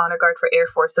work in the honor guard for Air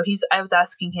Force. So I was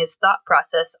asking his thought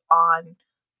process on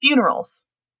funerals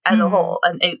as a whole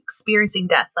and experiencing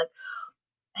death. Like,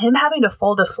 him having to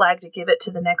fold a flag to give it to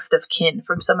the next of kin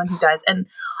from someone who dies. And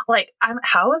like,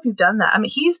 how have you done that? I mean,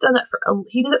 he's done that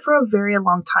he did it for a very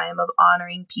long time of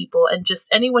honoring people, and just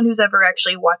anyone who's ever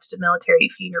actually watched a military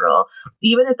funeral,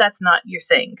 even if that's not your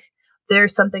thing,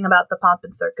 there's something about the pomp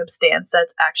and circumstance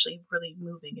that's actually really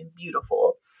moving and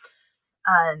beautiful.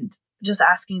 And just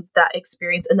asking that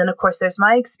experience. And then of course there's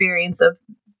my experience of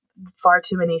far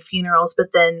too many funerals, but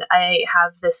then I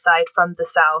have this side from the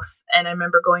South, and I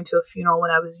remember going to a funeral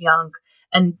when I was young,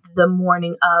 and the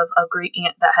mourning of a great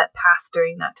aunt that had passed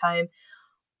during that time,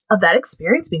 of that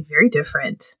experience being very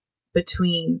different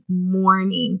between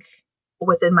mourning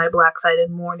within my Black side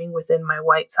and mourning within my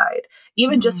white side,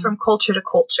 even just from culture to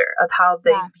culture of how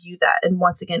they view that. And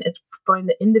once again, it's going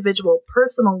the individual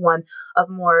personal one of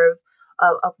more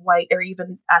of white, or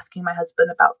even asking my husband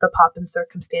about the pomp and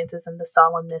circumstances and the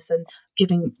solemnness and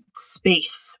giving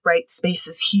space, right? Space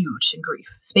is huge in grief.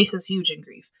 Space is huge in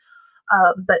grief.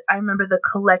 But I remember the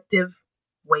collective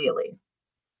wailing.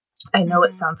 I know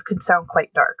it could sound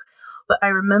quite dark, but I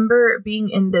remember being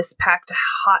in this packed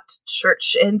hot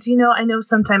church. And, I know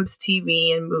sometimes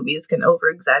TV and movies can over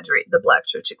exaggerate the Black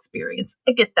church experience.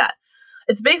 I get that.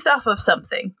 It's based off of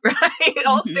something, right?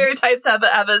 All stereotypes have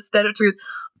a stead of truth.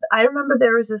 I remember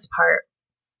there was this part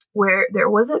where there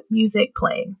wasn't music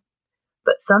playing,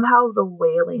 but somehow the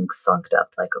wailing sunk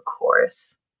up like a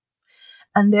chorus.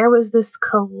 And there was this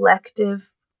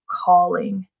collective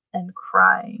calling and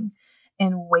crying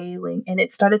and wailing, and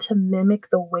it started to mimic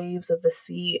the waves of the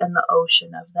sea and the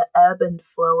ocean, of the ebb and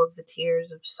flow of the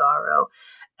tears of sorrow.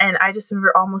 And I just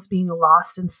remember almost being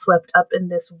lost and swept up in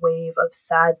this wave of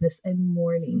sadness and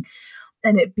mourning,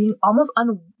 and it being almost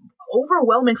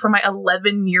overwhelming for my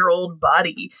 11-year-old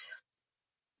body.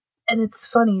 And it's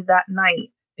funny, that night,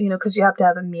 because you have to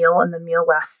have a meal, and the meal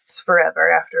lasts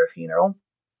forever after a funeral.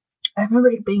 I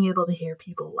remember being able to hear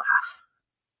people laugh.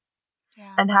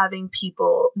 Yeah. And having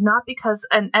people, not because,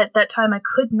 and at that time I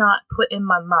could not put in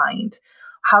my mind,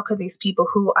 how could these people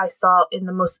who I saw in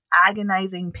the most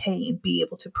agonizing pain be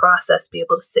able to process, be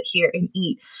able to sit here and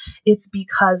eat? It's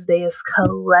because they have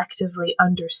collectively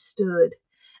understood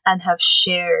and have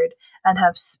shared and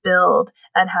have spilled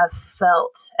and have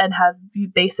felt and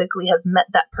basically have met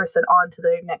that person on to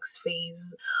their next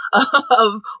phase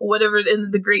of whatever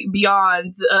in the great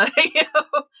beyond.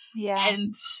 Yeah.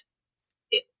 And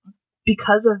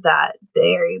because of that,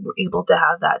 they are able to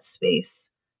have that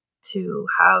space to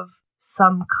have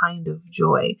some kind of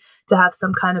joy, to have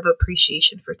some kind of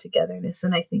appreciation for togetherness.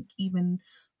 And I think even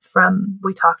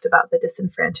we talked about the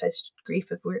disenfranchised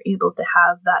grief, if we're able to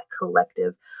have that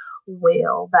collective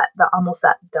wail, almost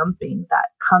that dumping, that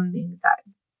coming,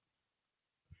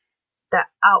 that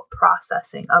out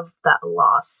processing of that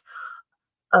loss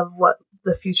of what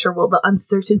the future will, the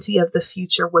uncertainty of the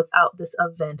future without this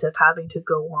event of having to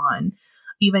go on.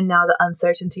 even now, the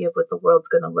uncertainty of what the world's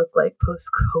going to look like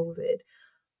post-COVID,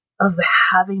 of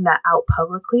having that out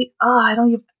publicly,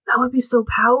 that would be so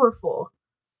powerful.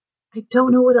 I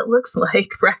don't know what it looks like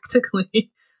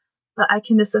practically, but I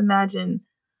can just imagine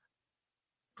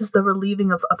just the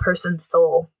relieving of a person's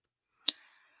soul.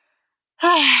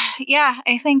 Yeah,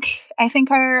 I think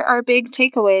our big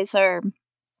takeaways are: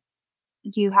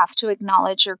 you have to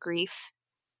acknowledge your grief.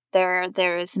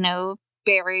 There is no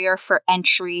barrier for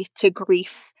entry to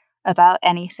grief about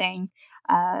anything.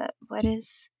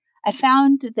 I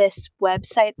found this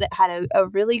website that had a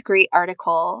really great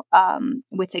article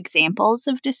with examples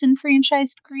of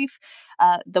disenfranchised grief.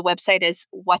 The website is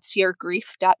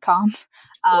whatsyourgrief.com.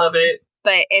 Love it.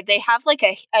 But they have like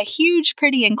a huge,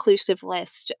 pretty inclusive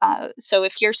list. So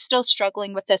if you're still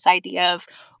struggling with this idea of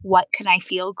what can I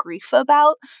feel grief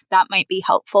about, that might be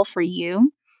helpful for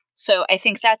you. So I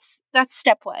think that's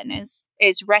step one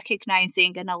is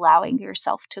recognizing and allowing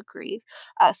yourself to grieve.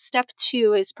 Step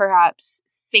two is perhaps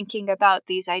thinking about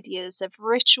these ideas of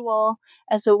ritual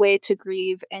as a way to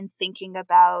grieve, and thinking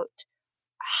about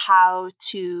how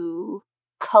to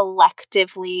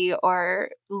collectively or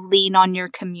lean on your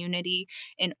community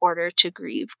in order to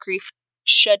grieve. Grief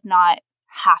should not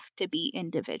have to be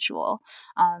individual.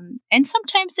 And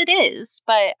sometimes it is,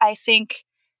 but I think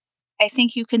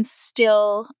you can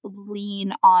still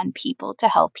lean on people to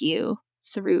help you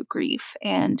through grief,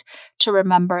 and to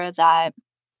remember that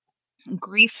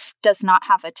grief does not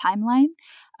have a timeline.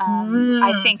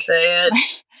 I think say it.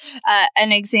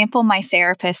 An example my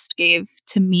therapist gave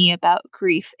to me about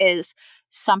grief is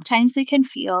sometimes it can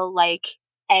feel like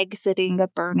exiting a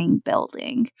burning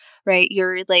building, right?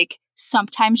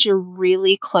 Sometimes you're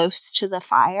really close to the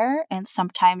fire, and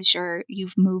sometimes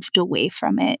you've moved away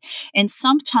from it. And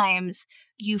sometimes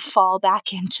you fall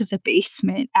back into the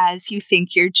basement as you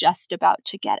think you're just about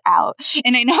to get out.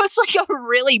 And I know it's like a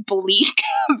really bleak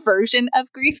version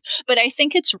of grief, but I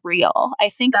think it's real. I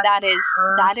think that is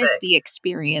the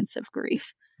experience of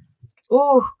grief.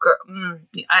 Oh,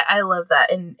 I love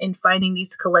that. And in finding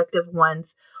these collective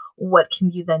ones, what can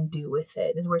you then do with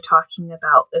it? And we're talking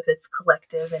about if it's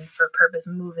collective and for purpose,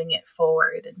 moving it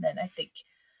forward. And then I think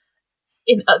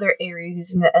in other areas,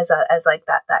 using it as like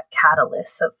that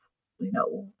catalyst of,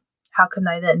 how can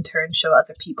I then turn show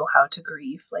other people how to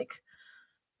grieve? Like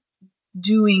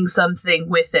doing something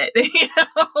with it,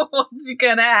 once you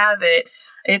kind of have it.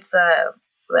 It's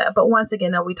but once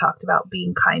again, we talked about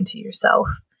being kind to yourself.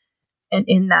 And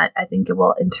in that, I think it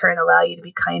will in turn allow you to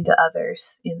be kind to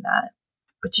others in that.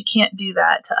 But you can't do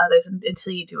that to others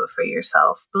until you do it for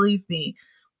yourself. Believe me,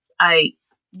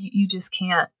 you just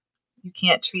can't. You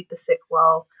can't treat the sick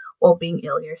while being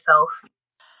ill yourself.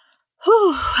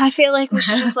 Whew, I feel like we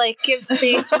should just give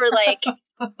space for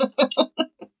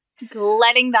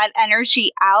letting that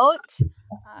energy out.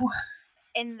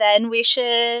 And then we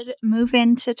should move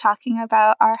into talking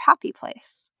about our happy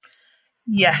place.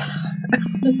 Yes.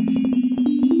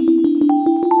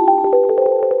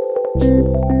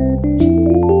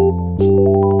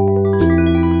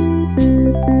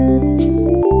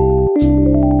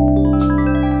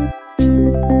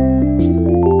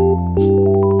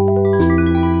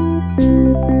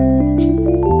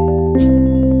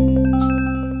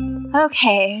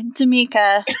 Okay,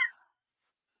 Damika,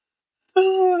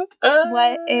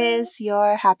 what is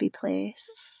your happy place?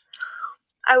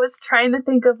 I was trying to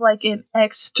think of an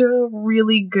extra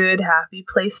really good happy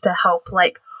place to help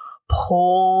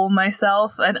pull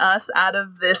myself and us out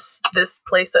of this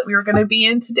place that we were going to be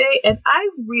in today, and I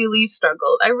really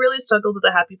struggled. With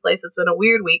a happy place. It's been a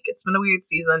weird week. It's been a weird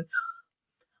season.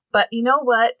 But you know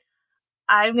what?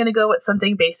 I'm going to go with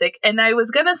something basic. And I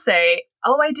was going to say,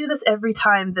 I do this every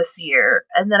time this year.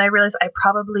 And then I realized I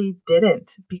probably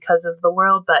didn't because of the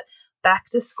world, but back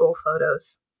to school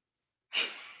photos.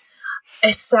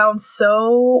 It sounds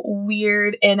so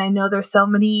weird. And I know there's so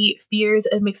many fears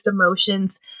and mixed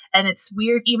emotions. And it's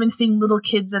weird even seeing little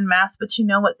kids in masks. But you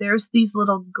know what? There's these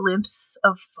little glimpses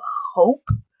of hope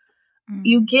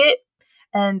you get.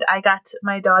 And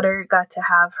my daughter got to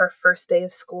have her first day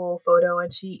of school photo,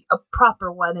 and a proper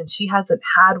one, and she hasn't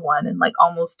had one in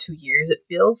almost 2 years, it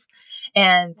feels.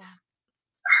 And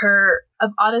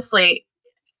honestly,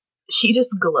 she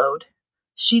just glowed.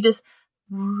 She just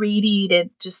radiated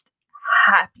just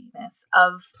happiness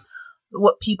of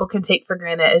what people can take for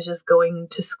granted is just going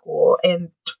to school. And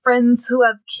friends who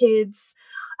have kids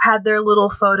had their little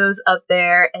photos up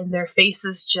there, and their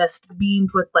faces just beamed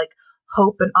with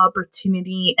hope and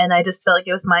opportunity. And I just felt like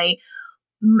it's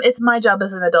my job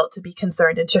as an adult to be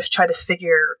concerned and just try to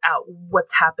figure out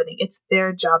what's happening. It's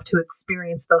their job to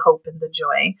experience the hope and the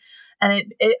joy.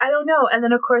 And I don't know. And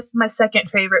then, of course, my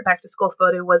second favorite back to school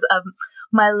photo was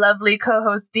my lovely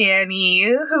co-host Danny,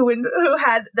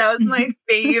 that was my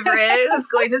favorite, who's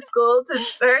going to school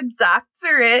for a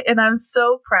doctorate, and I'm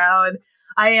so proud.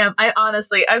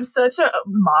 I'm such a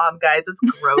mom, guys. It's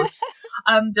gross.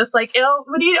 I'm just like,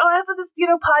 what do I have this,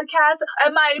 podcast,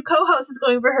 and my co-host is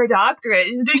going for her doctorate.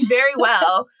 She's doing very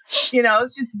well.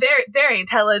 She's very, very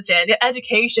intelligent.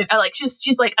 Education.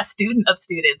 She's like a student of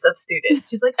students of students.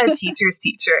 She's like a teacher's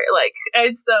teacher.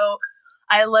 And so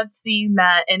I loved seeing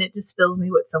that, and it just fills me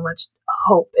with so much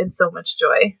hope and so much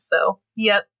joy. So,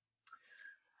 yep.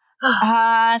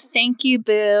 Thank you,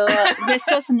 Boo. This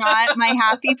was not my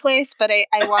happy place, but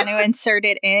I want to insert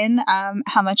it in,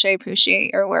 how much I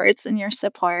appreciate your words and your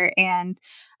support. And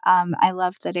I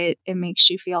love that it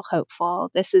makes you feel hopeful.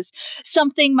 This is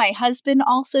something my husband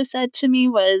also said to me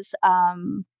was,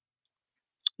 the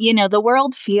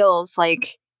world feels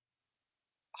like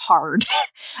hard.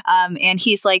 And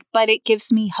he's like, but it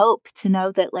gives me hope to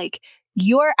know that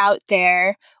you're out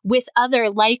there with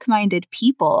other like-minded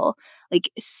people,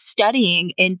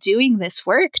 studying and doing this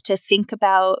work to think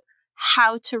about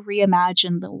how to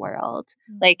reimagine the world.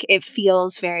 It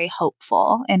feels very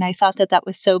hopeful. And I thought that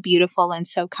was so beautiful and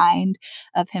so kind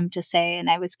of him to say. And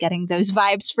I was getting those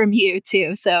vibes from you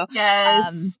too. So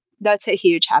yes. That's a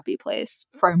huge happy place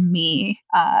for me.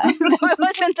 It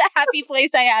wasn't the happy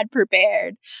place I had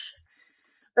prepared.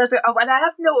 That's it. Oh, and I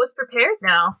have to know what's prepared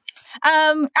now.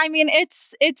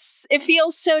 It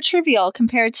feels so trivial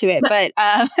compared to it, but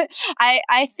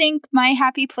I think my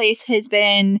happy place has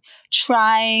been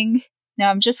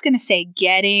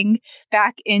getting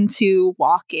back into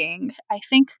walking. I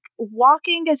think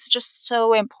walking is just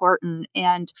so important,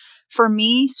 and for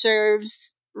me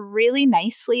serves really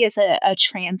nicely as a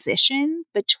transition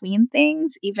between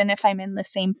things, even if I'm in the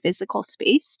same physical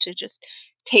space, to just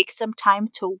take some time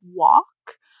to walk.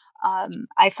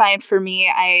 I find for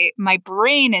me, my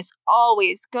brain is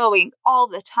always going all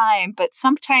the time, but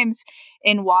sometimes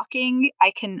in walking,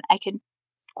 I can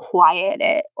quiet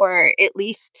it, or at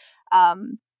least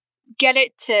get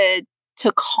it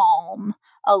to calm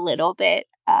a little bit,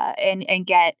 and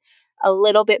get a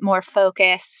little bit more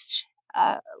focused,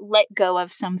 let go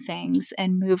of some things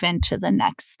and move into the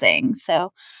next thing.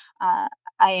 So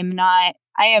I am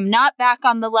not back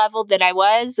on the level that I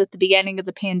was at the beginning of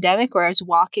the pandemic, where I was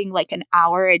walking an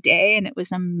hour a day and it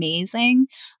was amazing.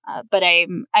 But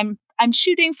I'm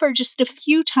shooting for just a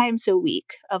few times a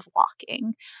week of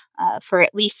walking, for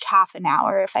at least half an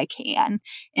hour if I can.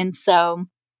 And so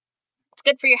it's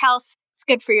good for your health. It's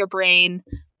good for your brain.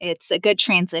 It's a good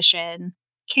transition.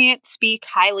 Can't speak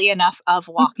highly enough of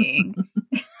walking.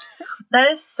 That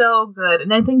is so good.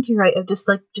 And I think you're right. Of just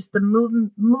the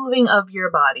moving of your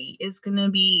body is going to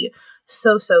be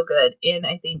so, so good. And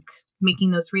I think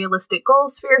making those realistic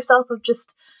goals for yourself of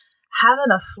just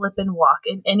having a flippin' walk,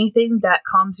 and anything that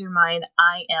calms your mind,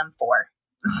 I am for.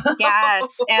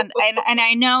 Yes. And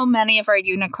I know many of our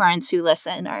unicorns who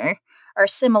listen are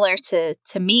similar to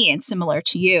me and similar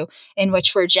to you, in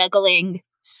which we're juggling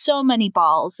so many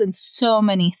balls and so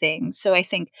many things. So I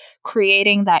think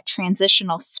creating that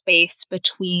transitional space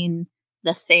between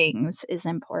the things is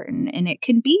important. And it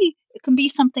can be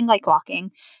something like walking.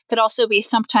 It could also be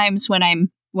sometimes when I'm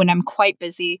quite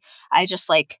busy, I just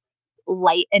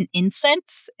light an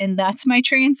incense, and that's my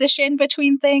transition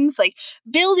between things.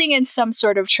 Building in some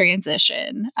sort of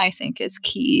transition, I think, is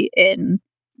key in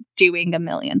doing a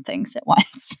million things at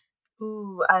once.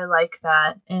 Ooh, I like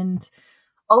that. And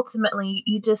ultimately,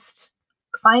 you just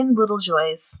find little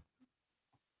joys.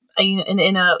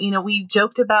 We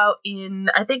joked about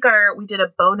I think we did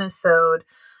a bonus-ode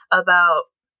about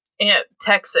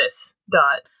Texas,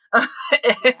 Dot.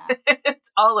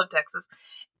 It's all of Texas.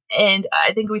 And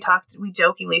I think we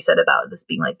jokingly said about this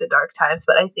being the dark times,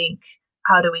 but I think,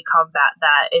 how do we combat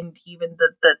that? And even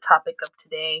the topic of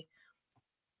today,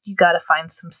 you got to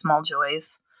find some small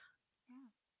joys.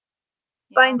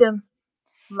 Yeah. Find them.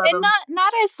 Love and them.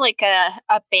 not as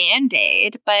a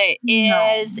Band-Aid, but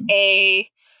as a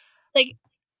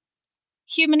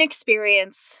human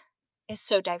experience is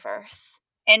so diverse,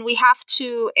 and we have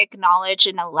to acknowledge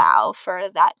and allow for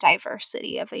that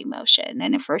diversity of emotion.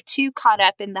 And if we're too caught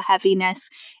up in the heaviness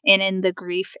and in the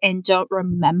grief and don't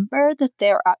remember that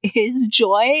there is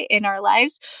joy in our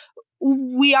lives,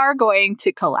 we are going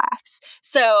to collapse.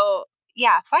 So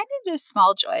yeah, finding those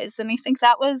small joys. And I think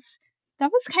that was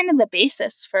kind of the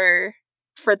basis for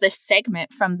this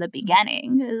segment from the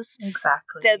beginning, is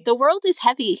exactly that the world is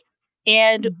heavy,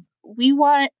 and we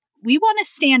want to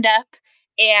stand up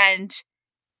and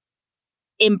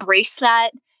embrace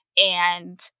that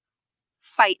and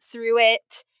fight through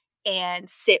it and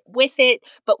sit with it.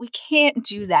 But we can't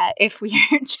do that if we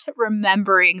aren't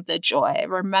remembering the joy,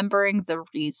 remembering the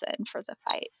reason for the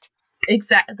fight.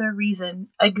 The reason.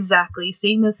 Exactly.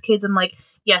 Seeing those kids, I'm like,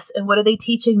 yes, and what are they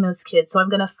teaching those kids? So I'm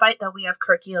going to fight that we have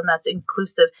curriculum that's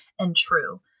inclusive and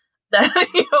true. That,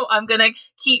 I'm going to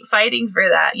keep fighting for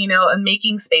that, and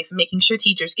making space, making sure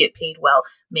teachers get paid well,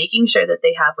 making sure that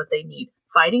they have what they need,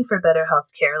 fighting for better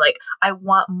healthcare. Like, I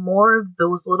want more of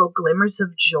those little glimmers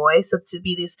of joy. So to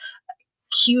be this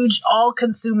huge,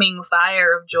 all-consuming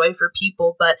fire of joy for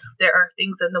people, but there are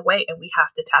things in the way and we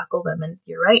have to tackle them. And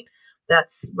you're right.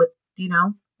 That's what,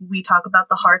 we talk about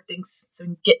the hard things so we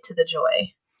can get to the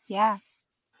joy. Yeah.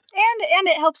 And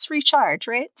it helps recharge,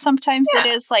 right? Sometimes it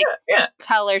is like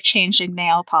color changing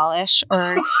nail polish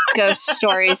or ghost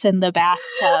stories in the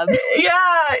bathtub.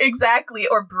 Yeah, exactly.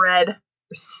 Or bread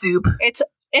or soup. It's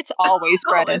always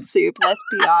bread and soup, let's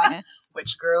be honest.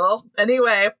 Which girl?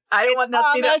 Anyway, I don't want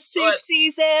nothing. It's almost soup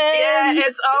season. Yeah,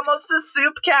 it's almost the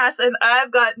soup cast, and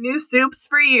I've got new soups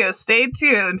for you. Stay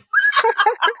tuned.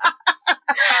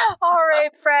 All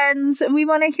right, friends. We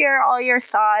want to hear all your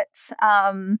thoughts.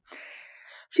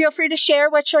 Feel free to share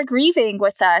what you're grieving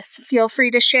with us. Feel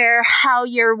free to share how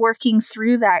you're working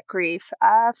through that grief.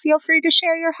 Feel free to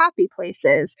share your happy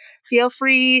places. Feel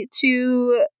free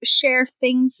to share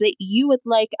things that you would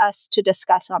like us to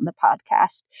discuss on the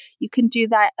podcast. You can do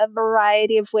that a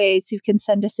variety of ways. You can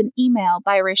send us an email,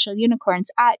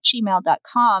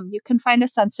 biracialunicorns@gmail.com. You can find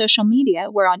us on social media.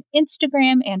 We're on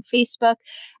Instagram and Facebook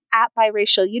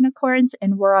 @biracialunicorns,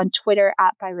 and we're on Twitter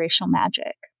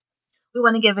 @biracialmagic. We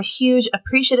want to give a huge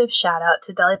appreciative shout out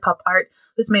to Deli Pop Art,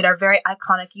 who's made our very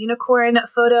iconic unicorn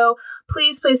photo.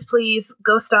 Please, please, please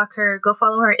go stalk her. Go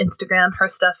follow her Instagram. Her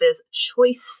stuff is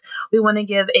choice. We want to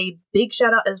give a big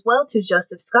shout out as well to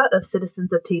Joseph Scott of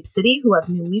Citizens of Tape City, who have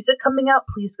new music coming out.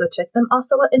 Please go check them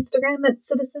also at Instagram at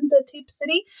Citizens of Tape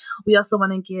City. We also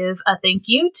want to give a thank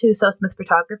you to So Smith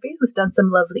Photography, who's done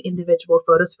some lovely individual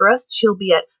photos for us. She'll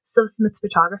be at So Smith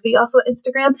Photography, also at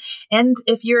Instagram. And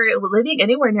if you're living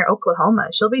anywhere near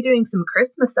Oklahoma, she'll be doing some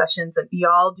Christmas sessions, and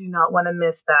y'all do not want to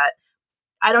miss that.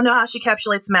 I don't know how she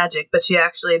encapsulates magic, but she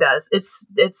actually does. It's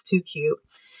too cute.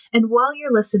 And while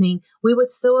you're listening, we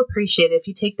would so appreciate it if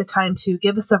you take the time to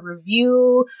give us a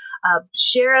review,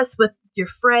 share us with your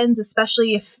friends,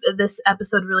 especially if this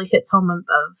episode really hits home of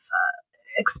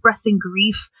expressing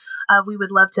grief. We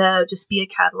would love to just be a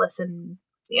catalyst, and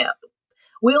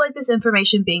we like this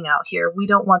information being out here. We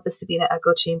don't want this to be in an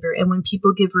echo chamber. And when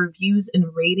people give reviews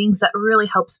and ratings, that really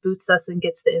helps boost us and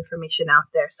gets the information out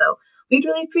there. So we'd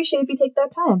really appreciate if you take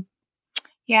that time.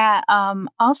 Yeah.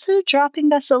 Also,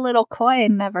 dropping us a little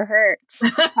coin never hurts.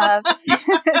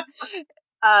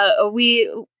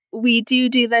 We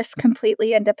do this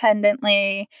completely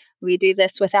independently. We do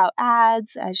this without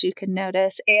ads, as you can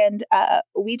notice, and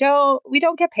we don't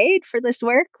get paid for this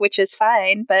work, which is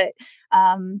fine. But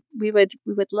we would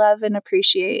love and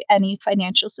appreciate any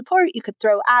financial support you could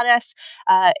throw at us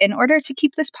in order to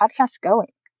keep this podcast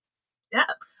going. Yeah,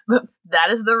 that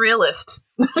is the realist.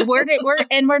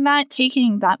 We're not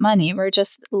taking that money. We're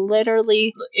just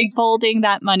literally folding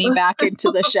that money back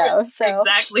into the show. So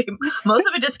exactly, most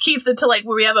of it just keeps it to like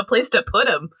where we have a place to put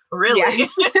them. Really,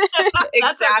 yes.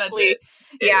 Exactly.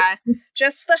 Yeah,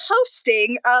 just the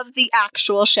hosting of the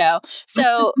actual show.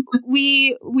 So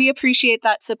we appreciate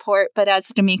that support, but as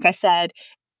Damika said,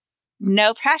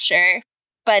 no pressure.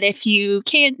 But if you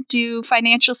can't do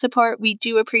financial support, we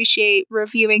do appreciate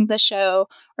reviewing the show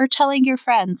or telling your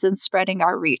friends and spreading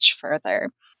our reach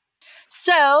further.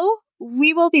 So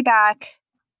we will be back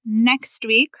next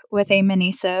week with a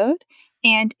mini-sode,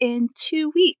 and in 2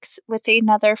 weeks with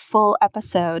another full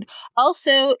episode.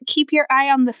 Also, keep your eye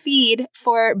on the feed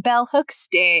for Bell Hooks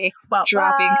Day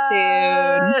dropping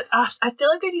soon. I feel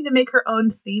like I need to make her own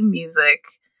theme music.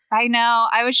 I know.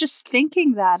 I was just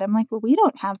thinking that. I'm like, well, we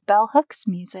don't have Bell Hooks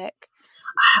music.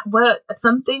 What,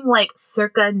 something like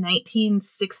circa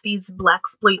 1960s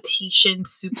blaxploitation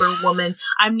superwoman.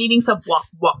 I'm needing some walk,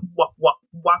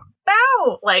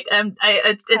 bow. Like,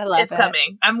 it's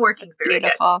coming. I'm working through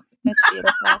it. It's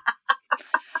beautiful.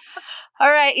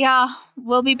 All right, y'all.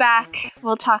 We'll be back.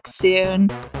 We'll talk soon.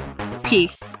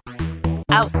 Peace.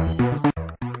 Out.